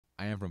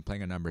I am from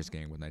playing a numbers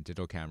game with my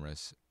digital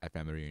cameras at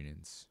family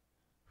reunions,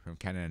 from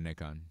Canon and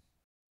Nikon.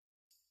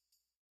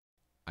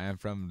 I am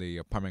from the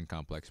apartment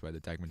complex by the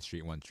Dyckman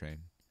Street 1 train.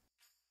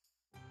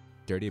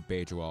 Dirty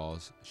beige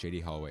walls, shady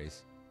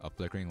hallways, a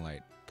flickering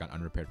light gone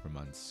unrepaired for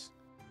months.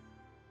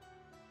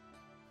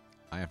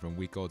 I am from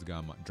week-old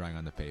gum drying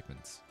on the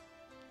pavements,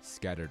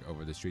 scattered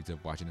over the streets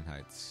of Washington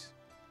Heights.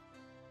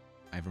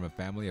 I am from a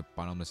family of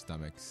bottomless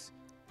stomachs,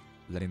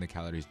 letting the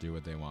calories do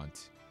what they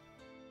want.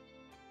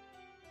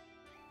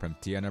 From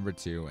Tia number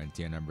 2 and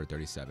Tia number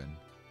 37.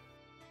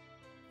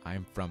 I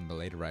am from the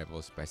late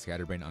arrivals by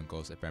scatterbrained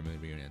uncles at family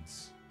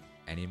reunions,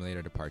 and even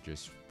later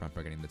departures from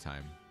forgetting the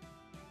time.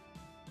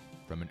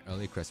 From an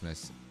early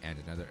Christmas and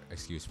another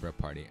excuse for a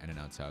party at an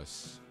aunt's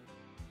house.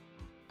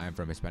 I am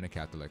from Hispanic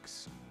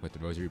Catholics with the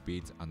rosary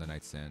beads on the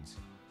nightstand.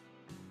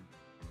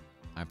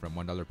 I'm from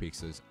 $1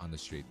 pizzas on the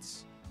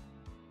streets,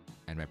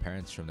 and my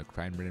parents from the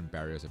crime-ridden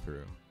barrios of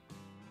Peru.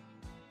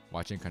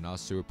 Watching Canal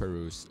Sur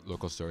Peru's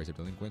local stories of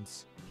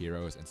delinquents,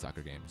 heroes, and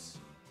soccer games,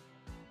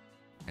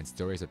 and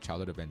stories of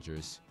childhood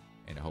adventures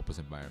in a hopeless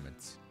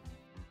environment.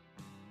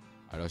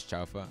 Arroz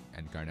chaufa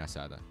and carne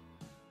asada.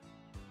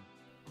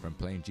 From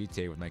playing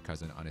GTA with my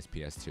cousin on his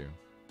PS2.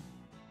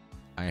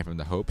 I am from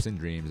the hopes and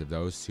dreams of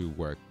those who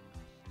work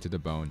to the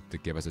bone to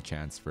give us a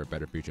chance for a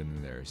better future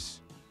than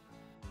theirs.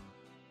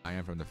 I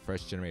am from the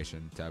first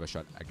generation to have a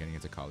shot at getting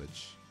into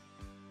college.